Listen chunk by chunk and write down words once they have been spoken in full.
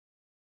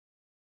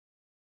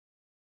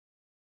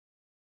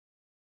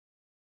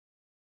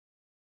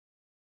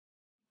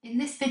In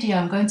this video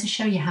I'm going to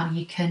show you how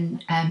you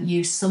can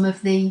use some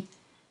of the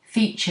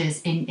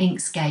features in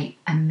Inkscape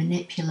and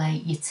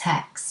manipulate your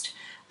text.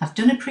 I've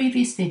done a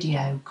previous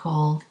video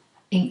called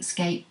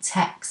Inkscape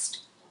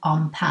Text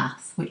on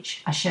Path,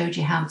 which I showed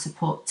you how to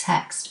put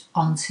text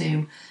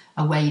onto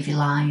a wavy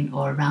line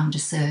or around a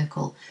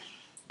circle,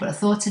 but I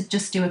thought I'd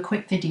just do a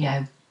quick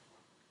video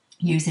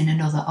using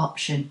another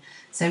option.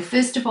 So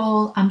first of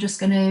all I'm just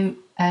going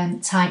to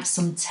type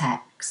some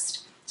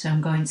text. So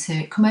I'm going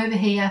to come over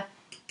here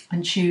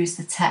and choose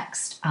the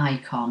text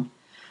icon,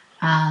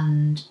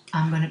 and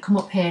I'm going to come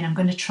up here and I'm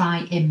going to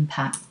try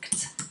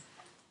impact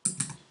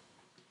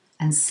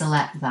and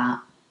select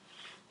that,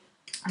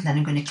 and then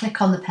I'm going to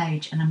click on the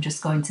page and I'm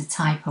just going to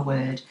type a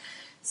word.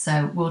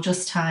 So we'll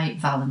just type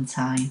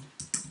Valentine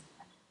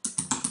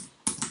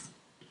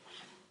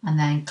and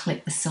then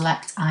click the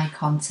select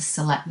icon to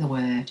select the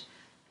word.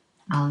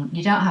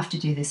 You don't have to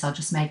do this, I'll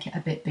just make it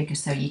a bit bigger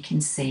so you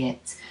can see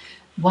it.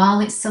 While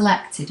it's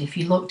selected, if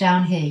you look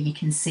down here, you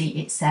can see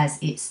it says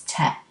it's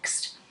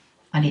text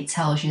and it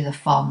tells you the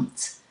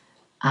font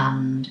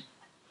and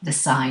the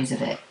size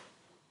of it.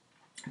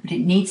 But it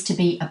needs to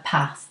be a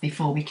path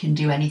before we can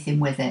do anything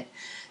with it.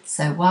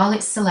 So while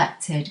it's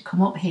selected,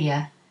 come up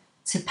here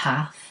to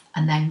path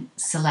and then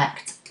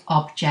select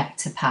object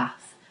to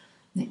path.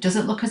 It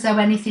doesn't look as though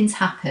anything's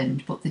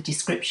happened, but the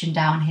description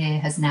down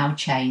here has now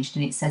changed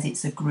and it says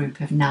it's a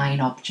group of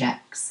 9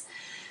 objects.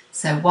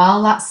 So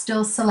while that's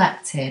still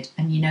selected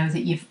and you know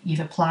that you've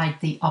applied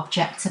the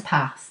object to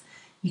path,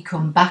 you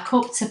come back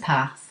up to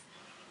path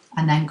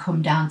and then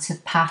come down to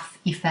path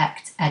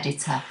effect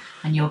editor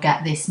and you'll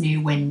get this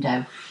new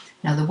window.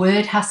 Now the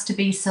word has to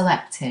be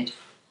selected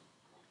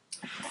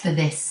for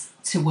this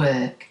to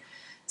work.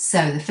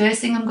 So the first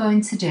thing I'm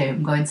going to do,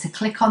 I'm going to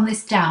click on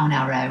this down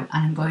arrow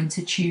and I'm going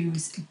to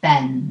choose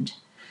bend.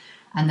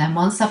 And then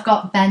once I've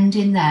got bend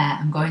in there,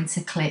 I'm going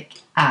to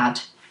click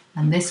add,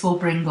 and this will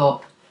bring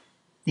up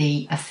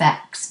the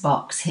effects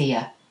box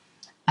here.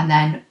 And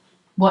then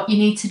what you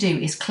need to do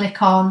is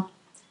click on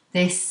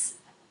this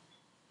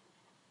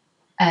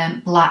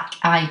black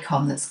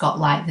icon that's got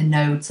like the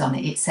nodes on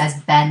it. It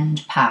says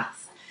bend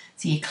path.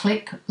 So you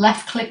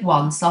left click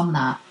once on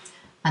that,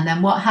 and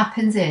then what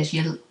happens is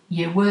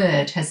your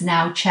word has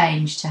now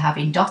changed to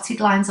having dotted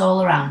lines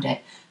all around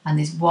it, and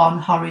there's one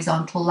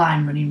horizontal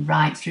line running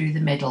right through the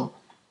middle,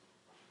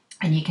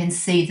 and you can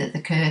see that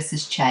the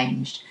cursor's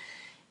changed.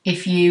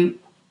 If you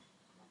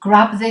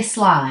grab this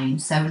line,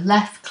 so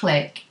left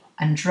click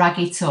and drag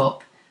it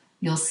up,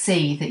 you'll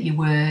see that your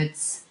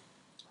words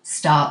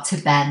start to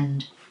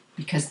bend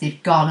because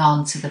they've gone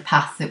on to the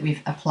path that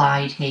we've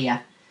applied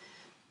here.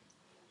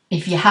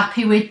 If you're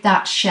happy with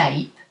that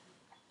shape,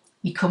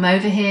 you come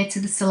over here to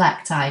the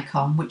select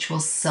icon, which will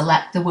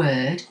select the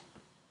word.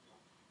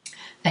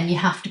 Then you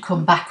have to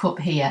come back up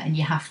here and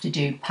you have to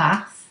do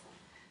path,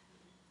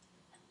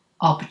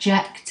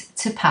 object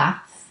to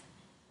path.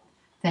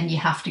 Then you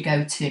have to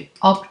go to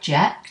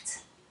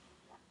object,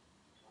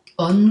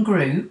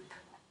 ungroup,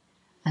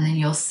 and then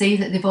you'll see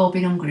that they've all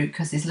been ungrouped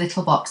because there's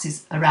little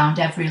boxes around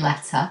every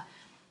letter.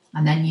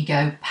 And then you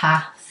go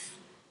path,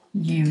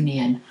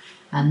 union,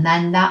 and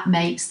then that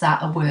makes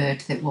that a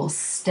word that will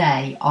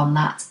stay on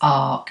that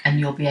arc, and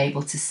you'll be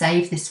able to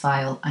save this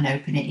file and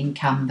open it in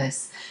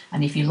Canvas.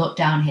 And if you look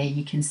down here,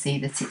 you can see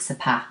that it's a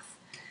path.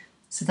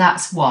 So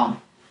that's one.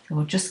 So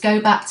we'll just go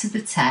back to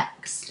the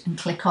text and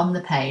click on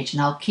the page,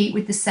 and I'll keep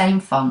with the same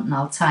font and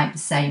I'll type the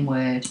same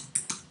word.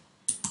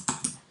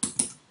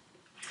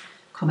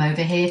 Come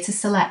over here to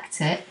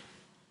select it.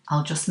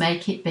 I'll just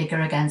make it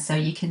bigger again so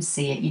you can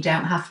see it. You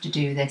don't have to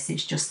do this,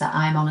 it's just that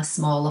I'm on a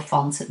smaller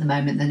font at the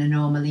moment than I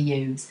normally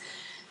use.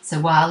 So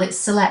while it's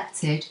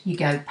selected, you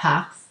go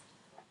path,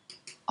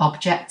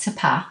 object to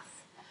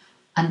path,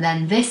 and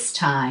then this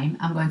time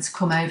I'm going to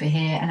come over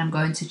here and I'm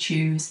going to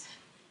choose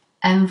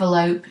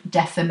envelope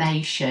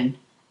defamation,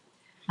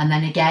 and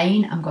then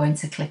again I'm going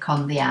to click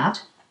on the add,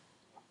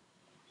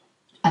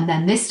 and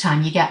then this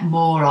time you get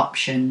more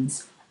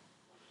options.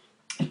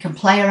 You can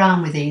play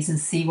around with these and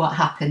see what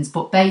happens,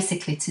 but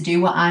basically to do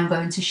what I'm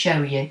going to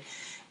show you,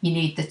 you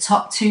need the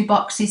top 2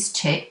 boxes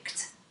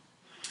ticked,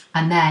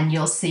 and then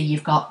you'll see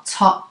you've got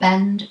top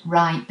bend,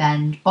 right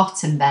bend,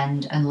 bottom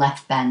bend and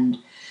left bend.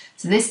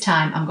 So this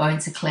time I'm going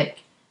to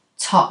click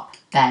top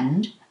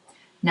bend.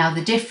 Now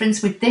the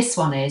difference with this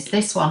one is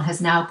this one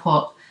has now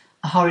put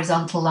a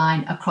horizontal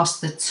line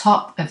across the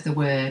top of the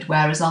word,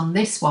 whereas on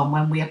this one,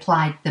 when we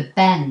applied the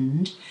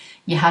bend,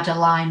 you had a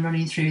line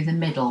running through the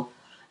middle.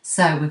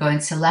 So we're going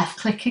to left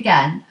click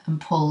again and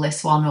pull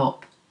this one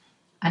up.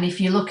 And if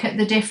you look at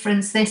the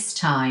difference this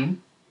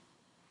time,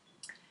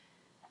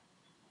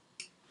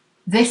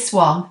 this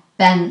one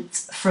bent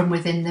from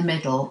within the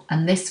middle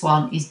and this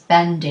one is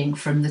bending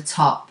from the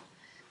top.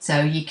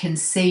 So you can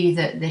see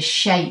that the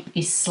shape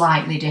is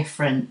slightly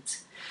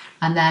different.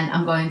 And then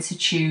I'm going to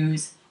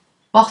choose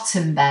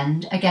bottom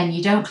bend. Again,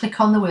 you don't click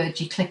on the word,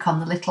 you click on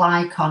the little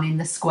icon in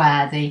the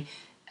square, the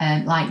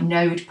like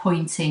node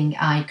pointing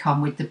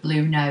icon with the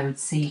blue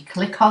nodes. So you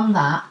click on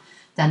that,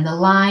 then the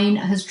line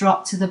has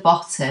dropped to the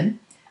bottom,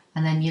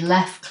 and then you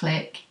left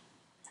click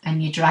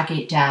and you drag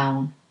it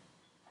down.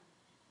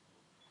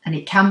 And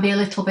it can be a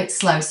little bit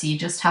slow, so you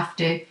just have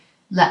to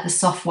let the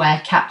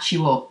software catch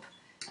you up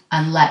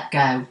and let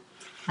go.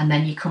 And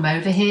then you come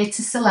over here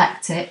to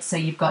select it, so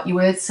you've got your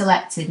word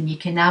selected, and you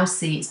can now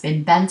see it's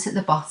been bent at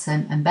the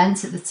bottom and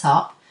bent at the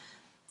top.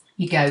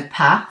 You go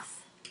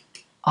path,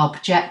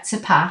 object to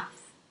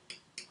path,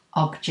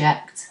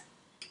 object,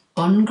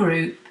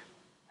 ungroup,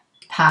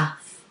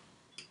 path,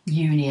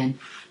 union.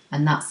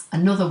 And that's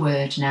another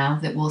word now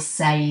that will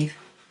save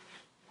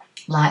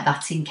like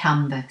that in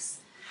Canvas.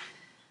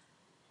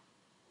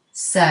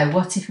 So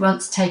what if we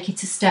want to take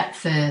it a step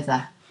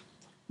further?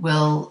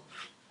 We'll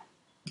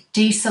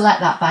deselect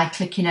that by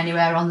clicking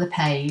anywhere on the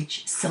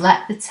page,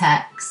 select the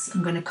text.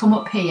 I'm going to come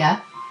up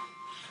here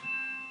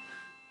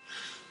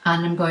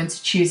and I'm going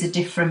to choose a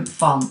different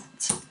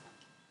font.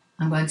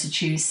 I'm going to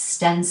choose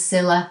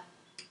Stenciller.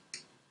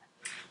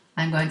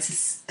 I'm going to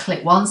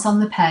click once on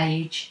the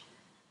page,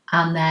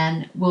 and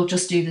then we'll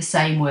just do the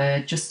same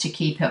word just to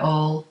keep it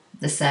all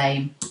the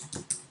same.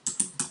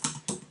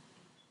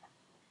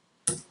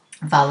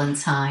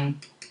 Valentine.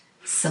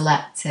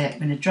 Select it. I'm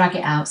going to drag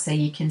it out so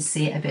you can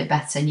see it a bit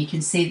better, and you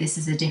can see this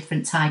is a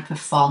different type of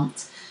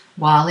font.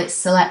 While it's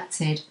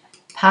selected,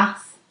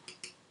 path,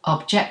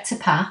 object to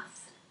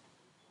path,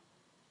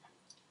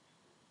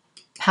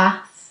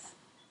 path,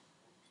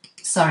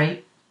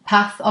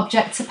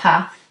 object to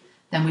path.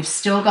 Then we've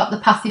still got the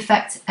Path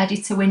Effect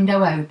Editor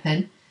window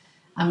open.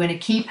 I'm going to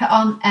keep it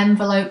on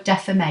Envelope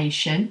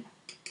Defamation,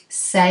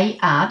 say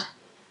Add.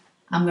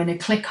 I'm going to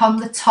click on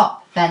the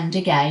top bend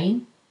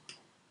again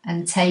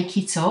and take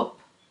it up.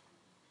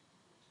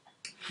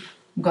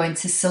 I'm going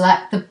to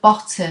select the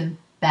bottom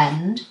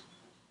bend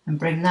and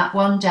bring that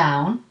one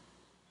down.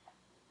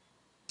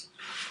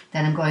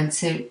 Then I'm going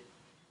to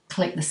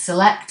click the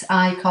select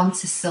icon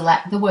to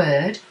select the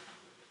word,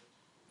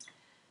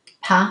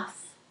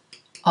 path,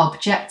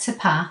 object to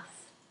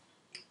path,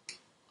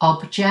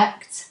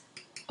 object,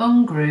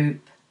 ungroup,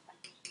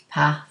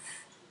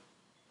 path,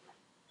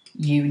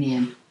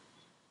 union.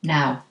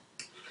 Now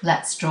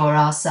let's draw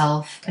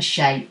ourselves a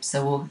shape.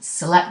 So we'll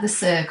select the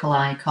circle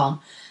icon.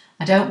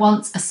 I don't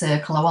want a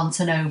circle, I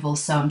want an oval,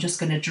 so I'm just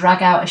going to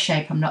drag out a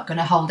shape. I'm not going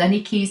to hold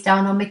any keys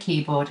down on my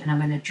keyboard, and I'm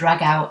going to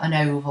drag out an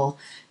oval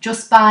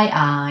just by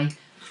eye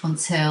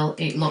until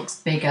it looks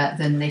bigger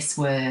than this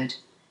word.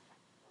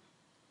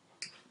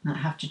 I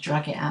have to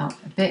drag it out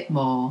a bit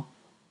more.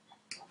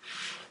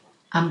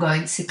 I'm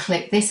going to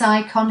click this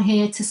icon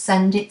here to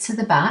send it to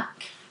the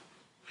back.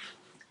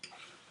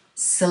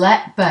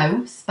 Select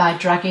both by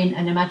dragging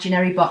an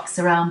imaginary box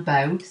around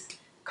both.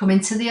 Come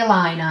into the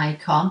align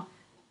icon.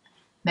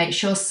 Make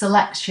sure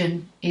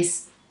selection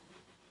is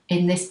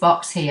in this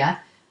box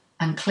here,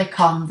 and click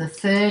on the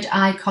third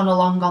icon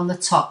along on the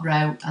top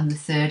row and the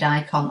third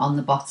icon on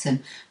the bottom.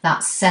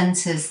 That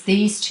centres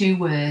these two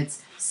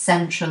words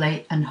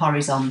centrally and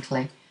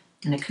horizontally.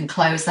 And I can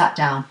close that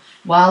down.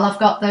 While I've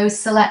got those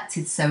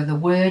selected so the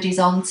word is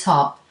on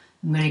top,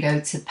 I'm going to go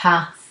to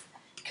Path,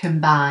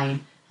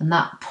 Combine, and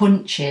that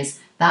punches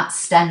that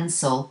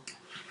stencil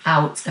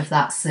out of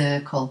that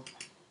circle.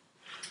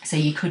 So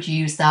you could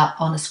use that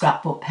on a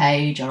scrapbook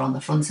page or on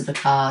the front of a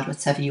card,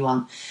 whatever you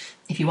want.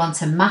 If you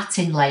want a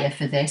matting layer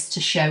for this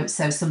to show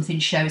so something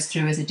shows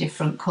through as a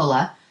different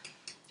colour,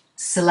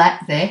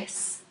 select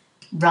this,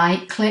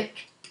 right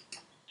click,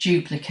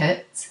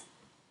 duplicate.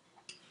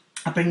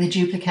 I'll bring the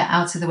duplicate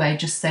out of the way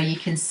just so you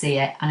can see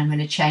it, and I'm going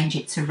to change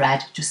it to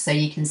red just so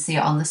you can see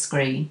it on the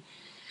screen.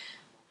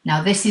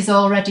 Now this is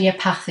already a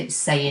path it's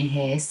saying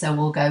here, so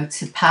we'll go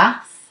to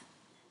Path.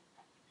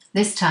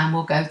 This time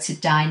we'll go to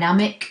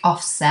Dynamic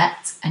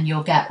Offset, and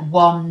you'll get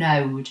one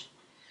node.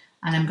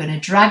 And I'm going to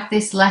drag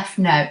this left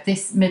node,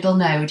 this middle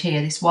node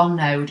here, this one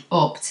node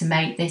up to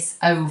make this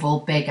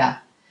oval bigger,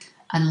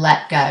 and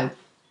let go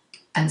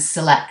and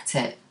select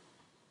it.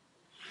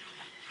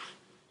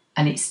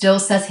 And it still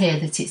says here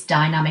that it's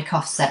dynamic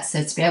offset,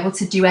 so to be able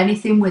to do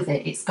anything with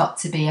it, it's got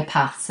to be a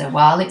path. So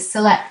while it's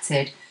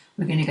selected,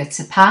 we're going to go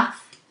to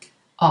Path,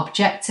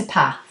 Object to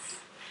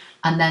Path,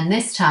 and then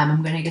this time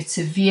I'm going to go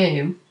to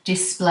View,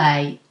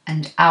 Display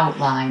and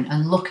Outline,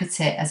 and look at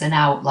it as an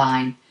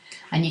outline.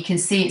 And you can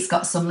see it's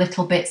got some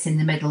little bits in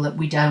the middle that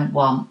we don't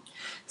want.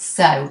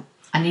 So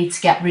I need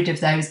to get rid of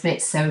those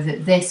bits so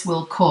that this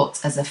will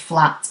cut as a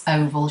flat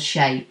oval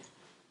shape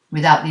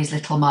without these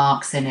little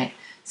marks in it.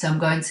 So I'm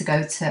going to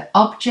go to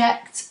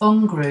Object,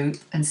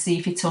 Ungroup, and see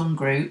if it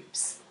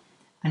ungroups.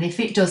 And if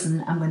it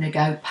doesn't, I'm going to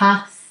go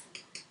Path,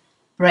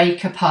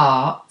 Break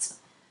Apart,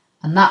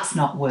 and that's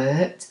not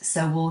worked.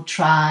 So we'll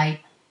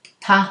try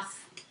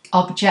Path,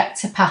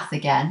 Object to Path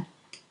again,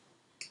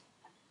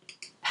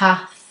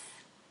 Path,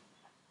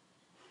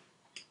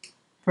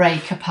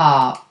 Break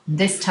Apart. And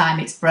this time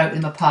it's broke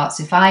them apart.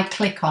 So if I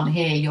click on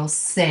here, you'll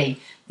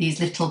see these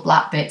little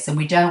black bits, and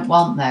we don't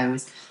want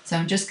those. So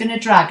I'm just going to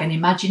drag an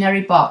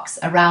imaginary box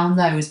around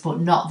those,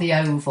 but not the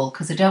oval,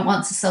 because I don't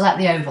want to select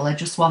the oval. I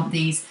just want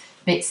these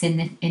bits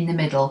in the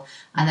middle,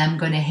 and I'm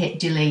going to hit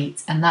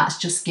delete, and that's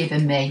just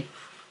given me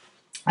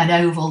an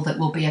oval that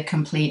will be a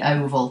complete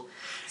oval.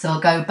 So I'll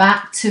go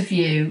back to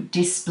view,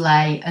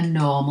 display and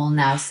normal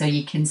now so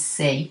you can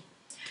see.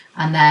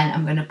 And then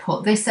I'm going to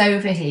put this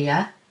over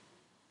here,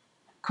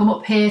 come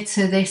up here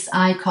to this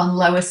icon,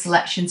 lower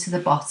selection to the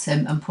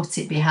bottom and put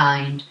it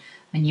behind.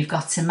 And you've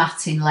got a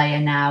matting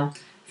layer now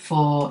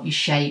for your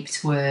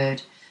shaped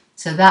word.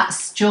 So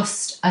that's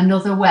just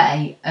another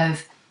way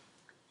of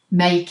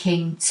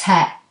making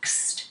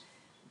text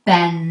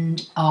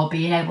bend or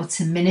being able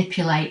to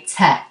manipulate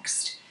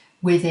text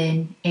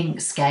within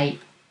Inkscape.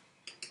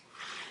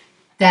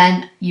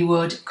 Then you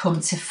would come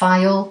to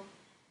File,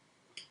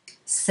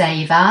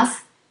 Save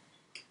As,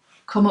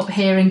 come up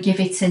here and give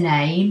it a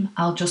name.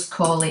 I'll just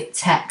call it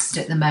text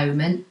at the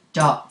moment,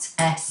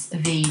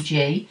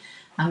 .svg.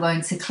 I'm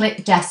going to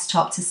click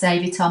Desktop to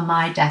save it on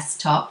my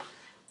desktop.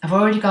 I've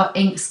already got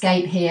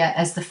Inkscape here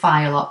as the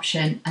file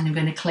option and I'm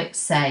going to click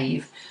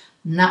Save.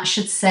 And that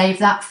should save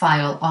that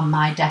file on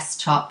my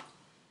desktop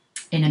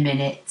in a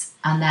minute.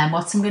 And then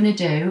what I'm going to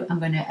do, I'm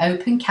going to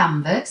open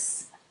Canvas,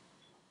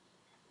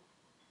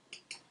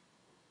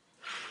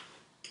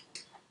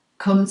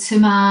 come to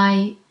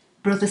my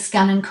Brother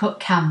ScanNCut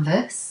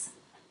canvas,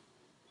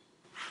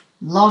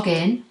 log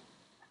in.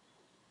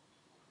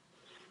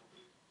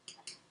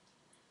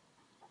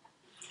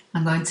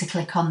 I'm going to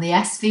click on the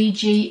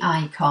SVG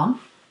icon.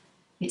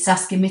 It's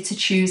asking me to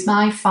choose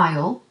my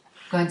file.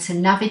 I'm going to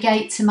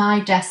navigate to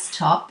my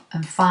desktop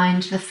and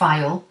find the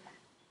file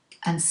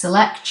and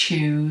select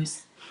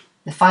choose.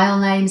 The file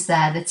name's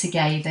there that I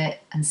gave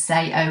it and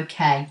say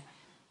OK.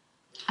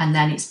 And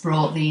then it's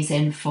brought these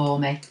in for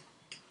me.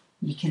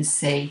 You can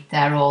see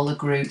they're all a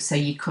group, so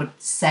you could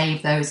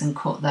save those and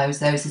cut those.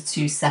 Those are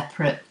two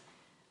separate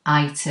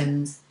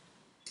items.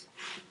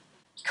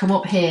 Come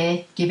up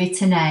here, give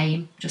it a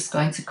name, just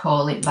going to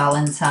call it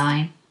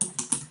Valentine.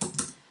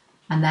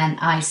 And then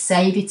I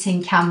save it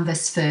in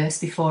Canvas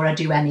first before I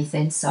do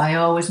anything, so I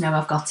always know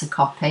I've got a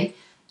copy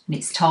and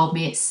it's told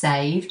me it's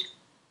saved.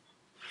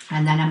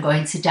 And then I'm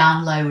going to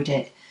download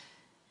it.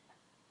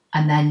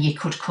 And then you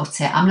could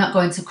cut it. I'm not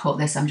going to cut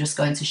this, I'm just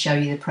going to show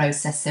you the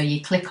process. So you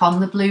click on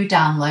the blue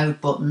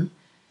download button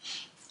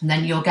and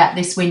then you'll get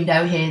this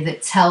window here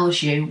that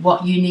tells you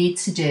what you need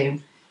to do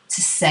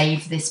to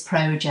save this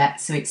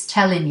project. So it's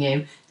telling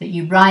you that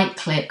you right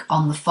click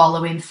on the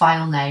following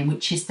file name,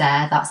 which is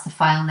there. That's the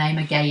file name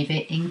I gave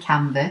it in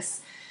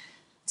Canvas.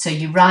 So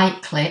you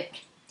right click.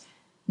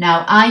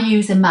 Now I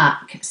use a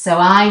Mac, so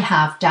I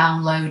have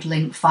download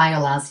link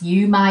file as.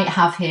 You might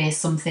have here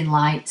something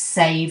like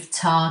save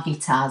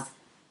target as,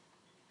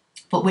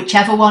 but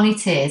whichever one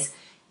it is,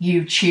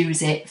 you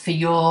choose it for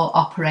your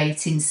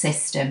operating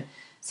system.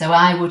 So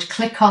I would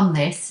click on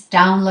this,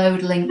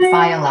 download link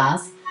file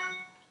as,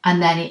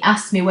 and then it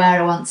asks me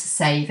where I want to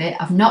save it.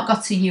 I've not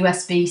got a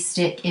USB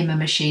stick in my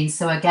machine,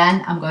 so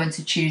again I'm going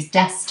to choose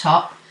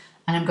desktop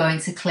and I'm going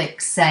to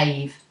click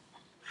save.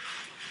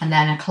 And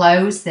then I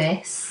close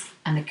this.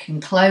 And I can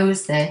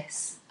close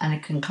this, and I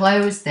can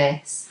close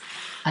this,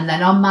 and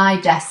then on my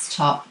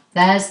desktop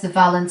there's the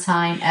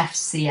Valentine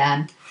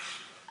FCM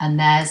and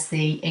there's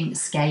the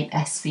Inkscape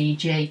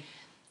SVG.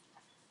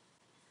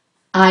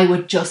 I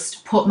would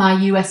just put my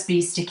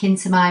USB stick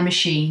into my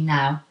machine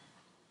now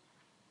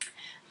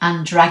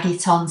and drag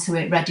it onto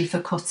it ready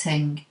for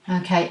cutting.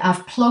 Okay,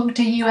 I've plugged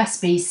a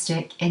USB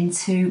stick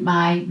into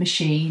my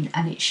machine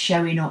and it's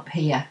showing up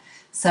here.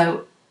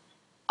 So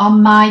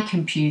on my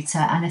computer,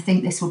 and I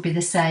think this would be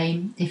the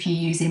same if you're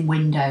using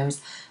Windows,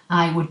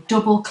 I would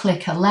double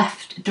click, a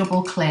left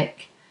double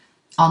click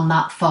on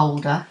that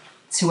folder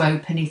to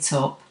open it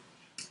up.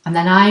 And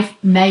then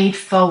I've made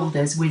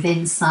folders with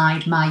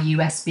inside my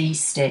USB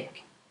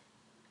stick.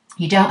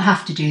 You don't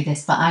have to do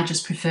this, but I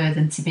just prefer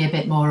them to be a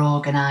bit more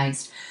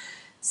organised.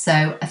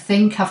 So I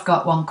think I've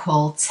got one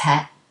called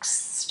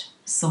text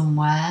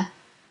somewhere.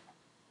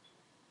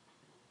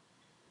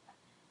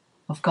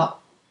 I've got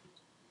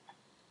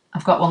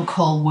one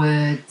called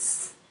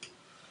words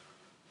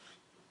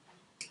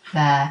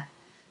there.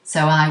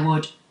 So I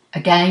would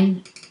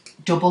again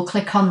double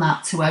click on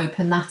that to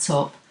open that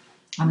up,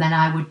 and then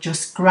I would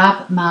just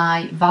grab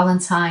my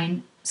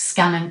Valentine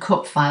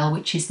ScanNCut file,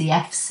 which is the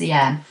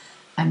FCM,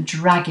 and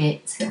drag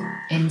it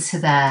into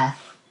there.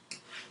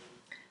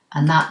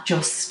 And that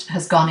just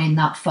has gone in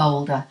that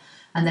folder.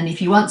 And then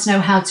if you want to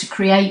know how to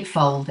create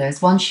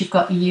folders, once you've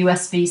got your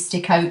USB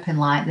stick open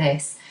like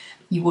this,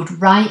 you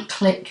would right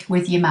click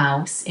with your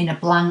mouse in a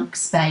blank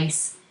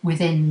space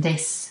within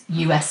this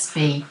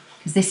USB,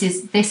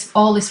 because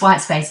all this white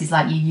space is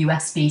like your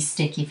USB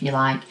stick, if you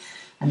like,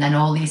 and then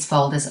all these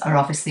folders are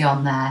obviously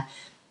on there.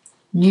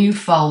 New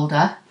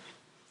folder,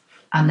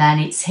 and then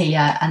it's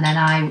here, and then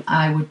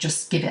I would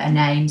just give it a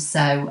name,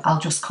 so I'll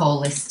just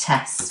call this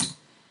test.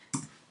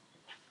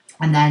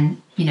 And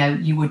then, you know,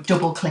 you would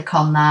double click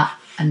on that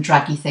and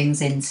drag your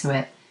things into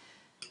it.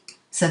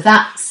 So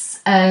that's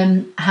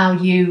how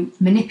you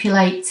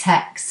manipulate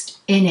text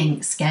in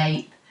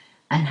Inkscape,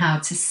 and how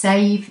to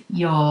save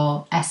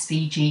your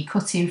SVG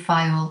cutting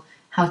file,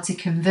 how to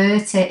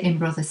convert it in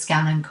Brother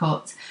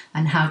ScanNCut,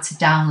 and how to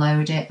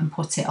download it and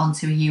put it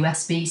onto a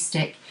USB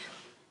stick.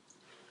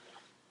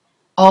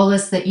 all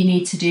that you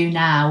need to do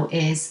now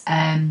is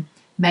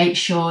make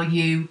sure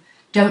you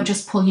don't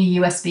just pull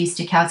your USB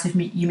stick out of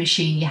your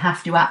machine. You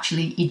have to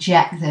actually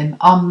eject them.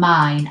 On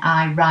mine,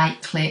 I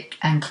right click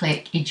and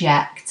click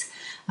eject.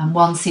 And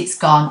once it's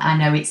gone, I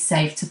know it's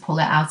safe to pull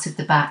it out of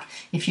the back.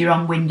 If you're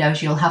on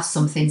Windows, you'll have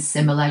something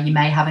similar. You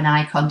may have an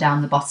icon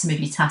down the bottom of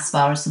your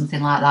taskbar or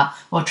something like that.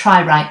 Or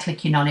try right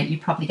clicking on it. You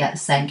probably get the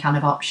same kind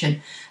of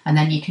option. And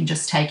then you can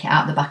just take it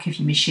out the back of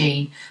your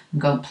machine and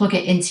go and plug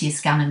it into your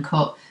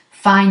ScanNCut.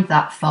 Find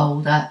that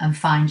folder and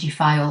find your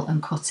file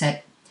and cut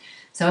it.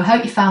 So I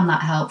hope you found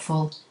that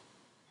helpful.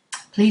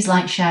 Please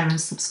like, share and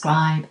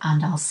subscribe,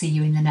 and I'll see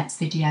you in the next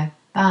video.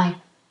 Bye.